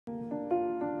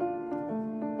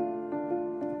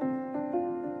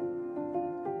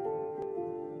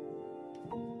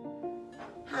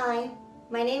Hi,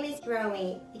 my name is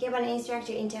Hiromi, IKEBANA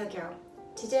instructor in Tokyo.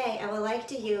 Today I would like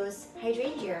to use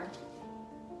hydrangea.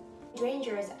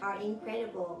 Hydrangeas are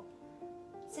incredible.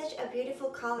 Such a beautiful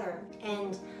color,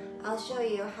 and I'll show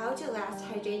you how to last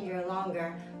hydrangea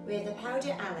longer with a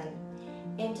powder alum.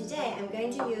 And today I'm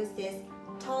going to use this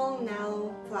tall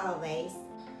narrow flower vase.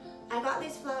 I got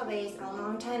this flower vase a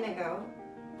long time ago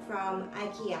from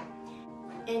IKEA.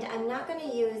 And I'm not going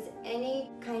to use any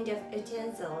kind of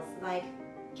utensils like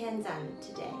kenzan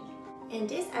today. And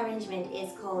this arrangement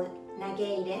is called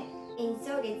nageire. In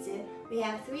Sogetsu, we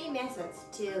have three methods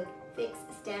to fix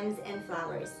stems and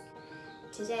flowers.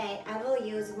 Today, I will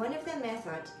use one of the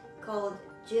methods called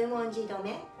jumonji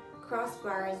dome,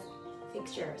 crossbars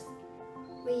fixtures.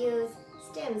 We use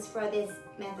stems for this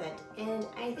method, and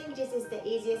I think this is the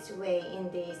easiest way in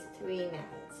these three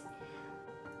methods.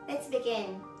 Let's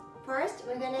begin. First,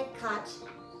 we're going to cut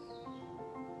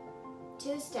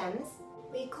two stems.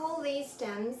 We call these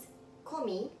stems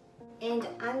komi, and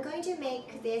I'm going to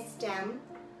make this stem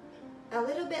a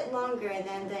little bit longer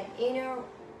than the inner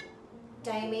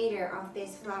diameter of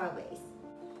this flower vase.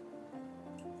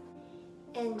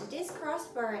 And this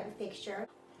crossbar fixture,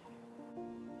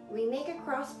 we make a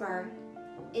crossbar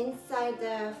inside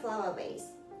the flower vase.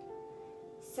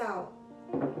 So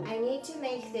I need to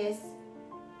make this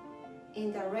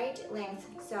in the right length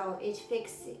so it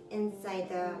fits inside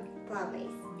the flower vase.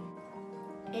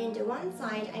 And one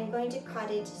side I'm going to cut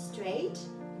it straight,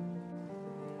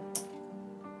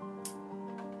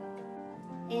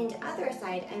 and other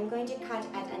side I'm going to cut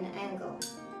at an angle.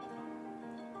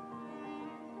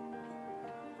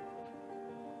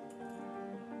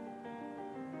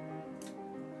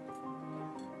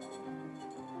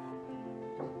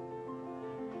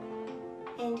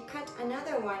 And cut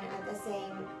another one at the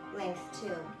same length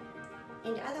too.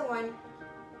 And the other one,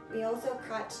 we also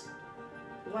cut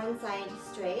one side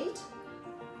straight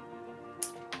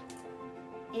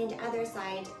and other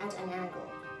side at an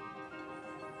angle.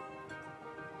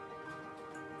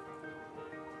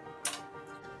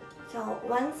 So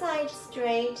one side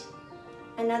straight,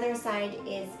 another side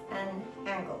is an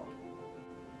angle.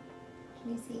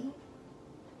 Can you see?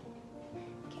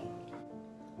 Okay.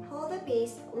 Hold the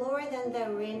piece lower than the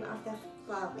rim of the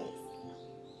flower vase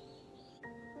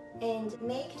and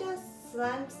make the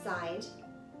slant side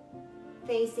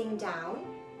facing down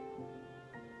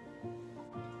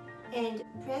and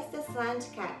press the slant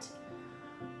cut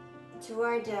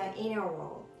toward the inner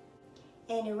wall.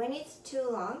 And when it's too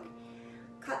long,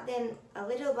 cut them a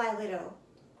little by little.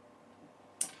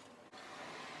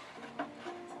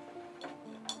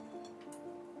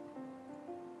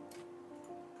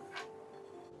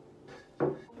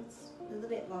 It's a little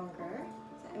bit longer,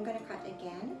 so I'm going to cut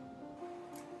again.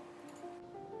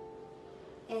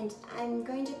 And I'm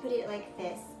going to put it like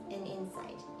this and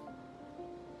inside.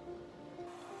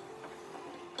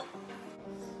 A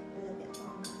little bit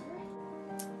longer.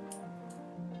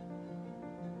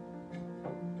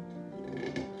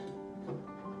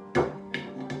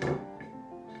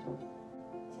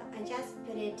 So I just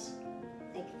put it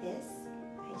like this.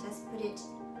 I just put it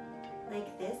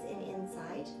like this and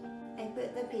inside. I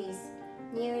put the piece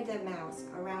near the mouth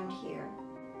around here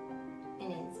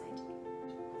and inside.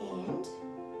 And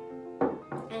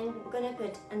I'm going to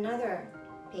put another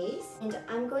piece, and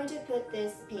I'm going to put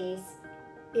this piece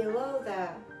below the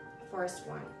first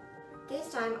one. This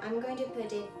time I'm going to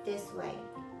put it this way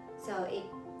so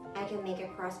I can make a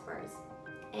crossbars.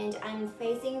 And I'm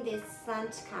facing this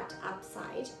slant cut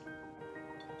upside.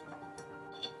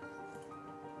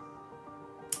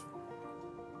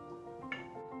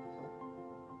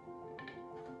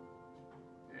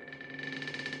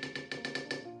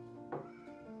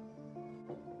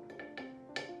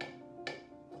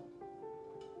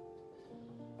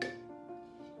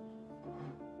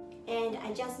 And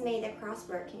I just made a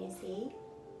crossbar, can you see?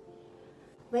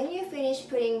 When you finish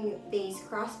putting these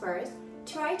crossbars,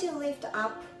 try to lift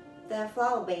up the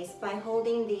flower vase by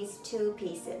holding these two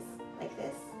pieces, like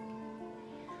this.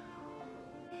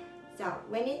 So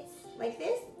when it's like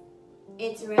this,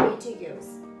 it's ready to use.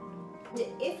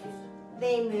 If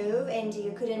they move and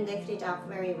you couldn't lift it up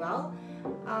very well,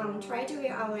 try to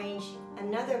rearrange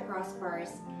another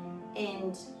crossbars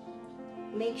and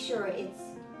make sure it's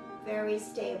very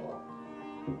stable.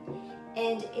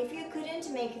 And if you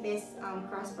couldn't make this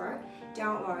crossbar,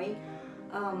 don't worry.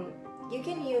 You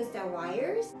can use the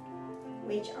wires,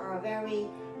 which are very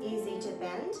easy to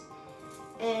bend,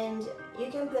 and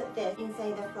you can put this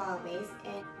inside the flower vase,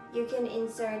 and you can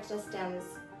insert the stems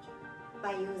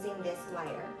by using this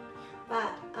wire.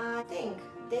 But I think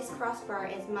this crossbar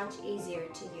is much easier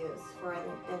to use for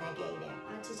the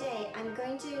nageire. Today I'm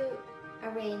going to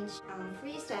arrange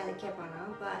freestyle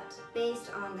ikebana, but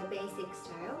based on the basic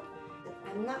style.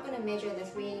 I'm not going to measure the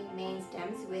three main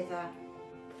stems with a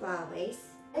flower base.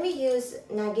 When we use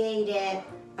nageire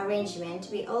arrangement,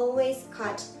 we always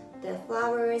cut the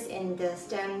flowers and the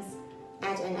stems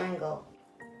at an angle.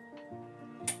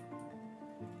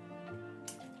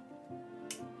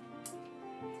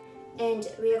 And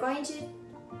we are going to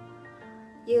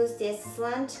use this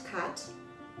slant cut,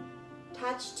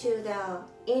 touch to the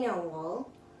inner wall,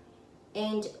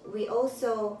 and we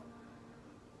also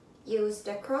use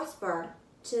the crossbar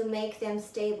to make them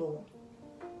stable,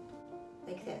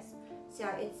 like this.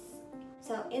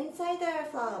 So inside the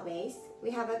flower base, we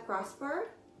have a crossbar.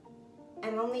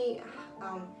 I'm only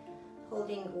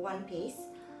holding one piece.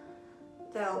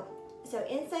 So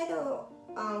inside the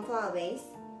flower base,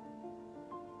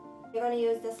 we're going to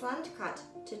use the slant cut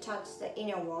to touch the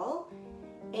inner wall,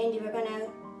 and we're going to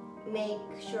make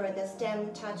sure the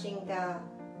stem touching the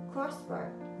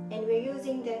crossbar, and we're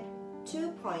using the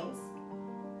 2 points.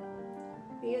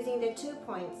 We're using the 2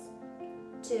 points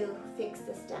to fix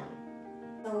the stem.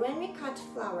 So when we cut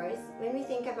flowers, when we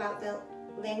think about the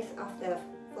length of the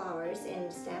flowers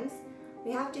and stems,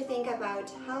 we have to think about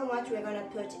how much we're going to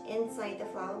put inside the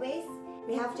flower base.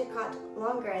 We have to cut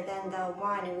longer than the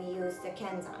one we use the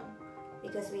kenzan,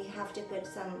 because we have to put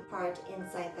some part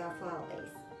inside the flower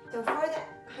base. So for the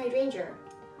hydrangea,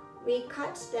 we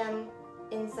cut them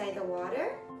inside the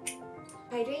water.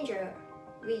 Hydrangea,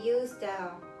 we use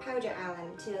the powder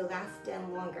alum to last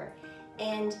them longer.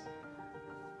 And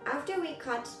after we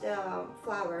cut the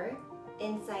flower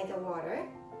inside the water,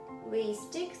 we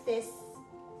stick this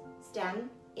stem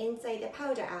inside the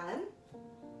powder alum,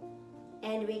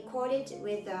 and we coat it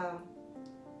with the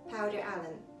powder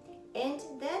alum. And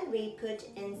then we put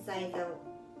inside the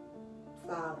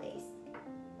flower vase.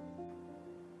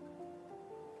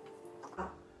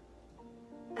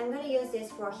 I'm going to use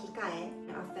this for hikae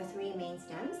of the three main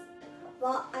stems.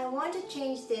 Well, I want to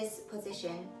change this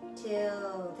position to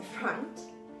the front.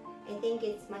 I think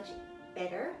it's much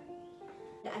better.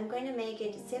 I'm going to make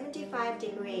it 75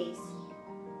 degrees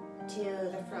to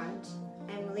the front.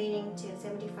 I'm leaning to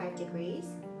 75 degrees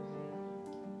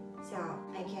so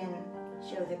I can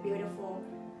show the beautiful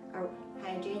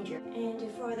hydrangea. And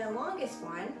for the longest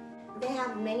one, they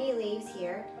have many leaves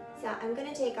here, so I'm going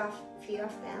to take off a few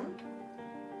of them.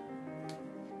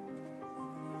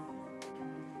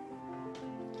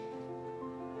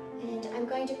 And I'm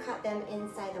going to cut them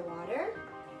inside the water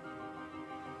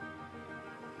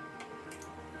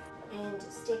and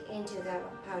stick into the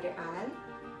powder alum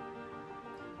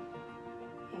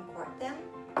and coat them.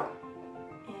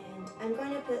 And I'm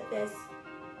going to put this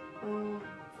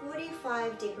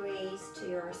 45 degrees to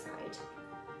your side.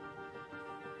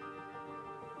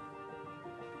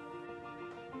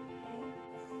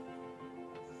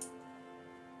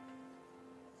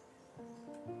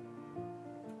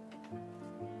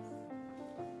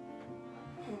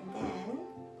 And then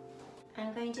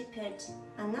I'm going to put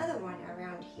another one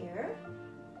around here,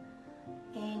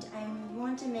 and I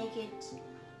want to make it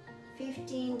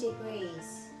 15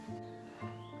 degrees.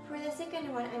 For the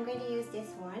second one, I'm going to use this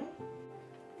one.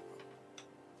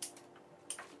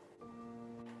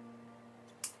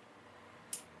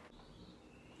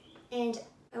 And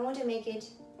I want to make it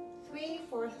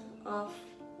 3/4 of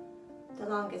the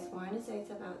longest one, so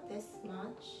it's about this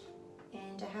much.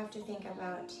 And I have to think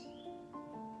about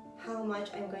how much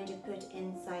I'm going to put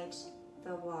inside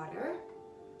the water.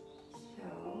 So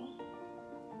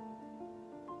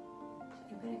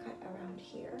I'm going to cut around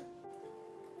here.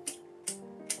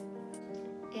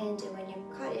 And when you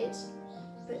cut it,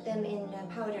 put them in the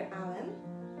powder alum.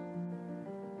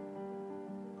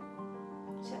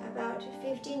 So about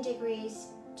 15 degrees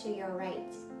to your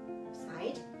right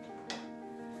side.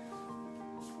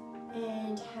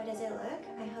 And how does it look?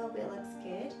 I hope it looks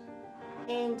good.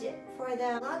 And for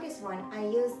the longest one, I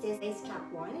use this base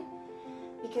cap one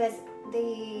because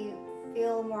they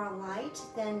feel more light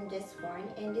than this one,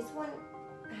 and this one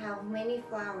have many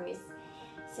flowers,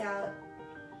 so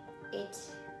it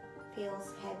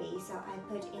feels heavy, so I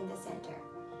put in the center.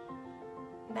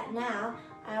 But now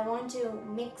I want to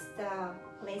mix the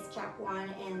lace cap one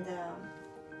and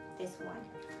this one.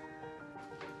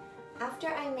 After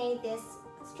I made this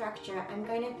structure, I'm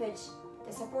going to put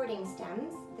the supporting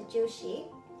stems, the jushi,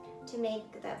 to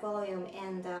make the volume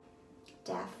and the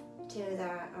depth to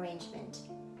the arrangement.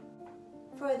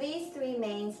 For these three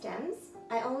main stems,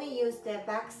 I only use the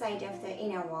back side of the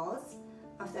inner walls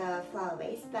of the flower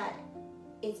vase, but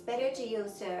it's better to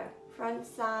use the front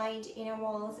side, inner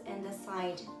walls, and the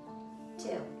side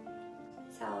too.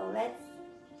 So let's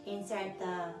insert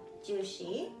the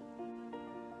jushi.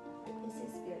 This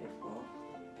is beautiful.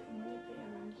 I'm going to put it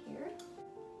around here.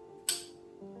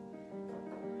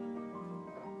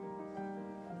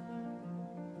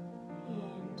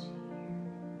 And here.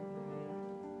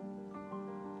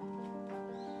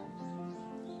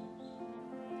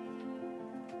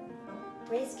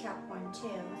 Race cap one too,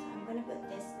 so I'm going to put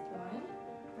this one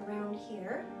around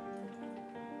here.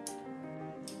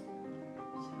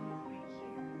 So right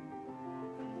here.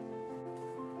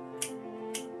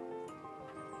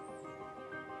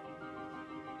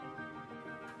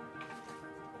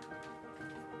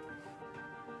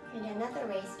 And another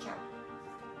race cap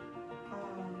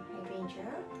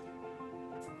hydrangea.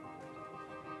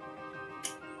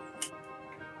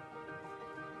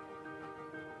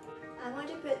 I want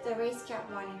to put the race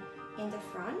cap one in the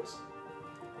front.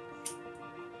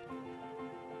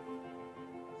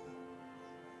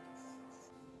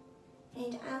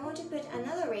 And I want to put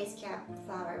another race cap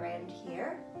flower around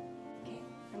here. Okay,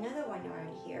 another one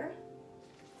around here.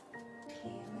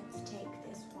 Okay, let's take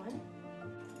this one.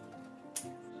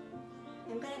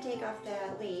 I'm going to take off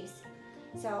the leaves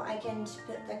so I can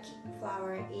put the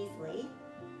flower easily.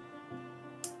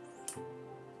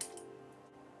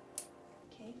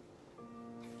 Okay,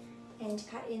 and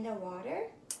cut in the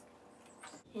water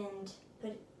and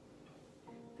put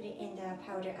it in the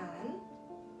powder alum.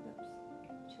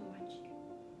 Oops, too much.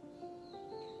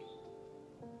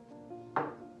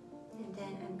 And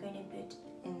then I'm going to put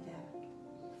in the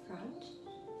front.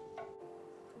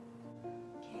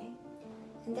 Okay,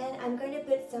 and then I'm going to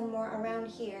put some more around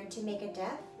here to make a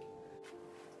depth.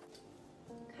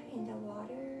 Cut in the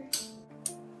water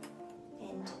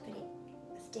and put it,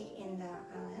 stick in the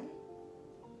alum.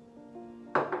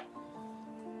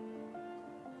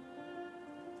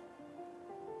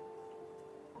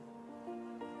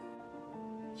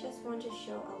 Just want to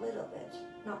show a little bit,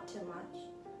 not too much.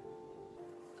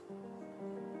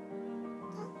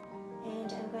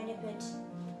 And I'm going to put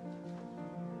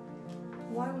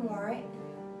one more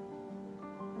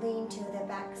lean to the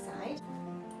back side.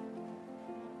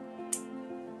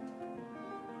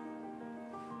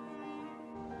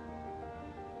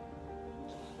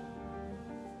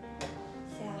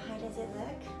 So how does it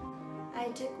look? I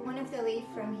took one of the leaf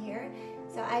from here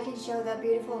so I can show the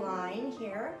beautiful line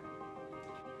here.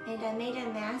 And I made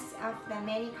a mask of the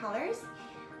many colors,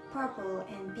 purple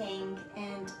and pink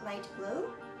and light blue.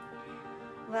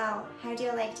 Well, how do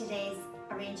you like today's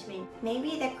arrangement?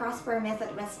 Maybe the crossbar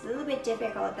method was a little bit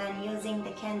difficult than using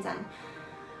the Kenzan,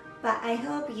 but I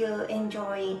hope you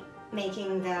enjoy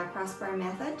making the crossbar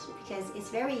method because it's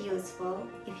very useful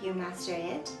if you master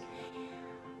it.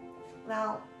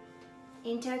 Well,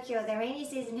 in Tokyo, the rainy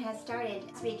season has started.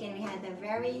 This weekend we had the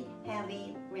very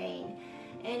heavy rain.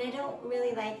 And I don't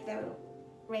really like the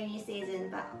rainy season,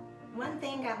 but one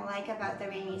thing I like about the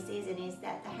rainy season is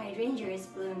that the hydrangeas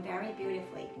bloom very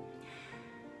beautifully.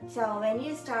 So when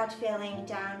you start feeling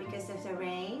down because of the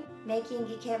rain, making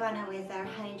ikebana with a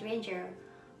hydrangea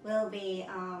will be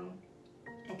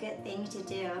a good thing to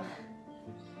do.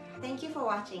 Thank you for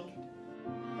watching.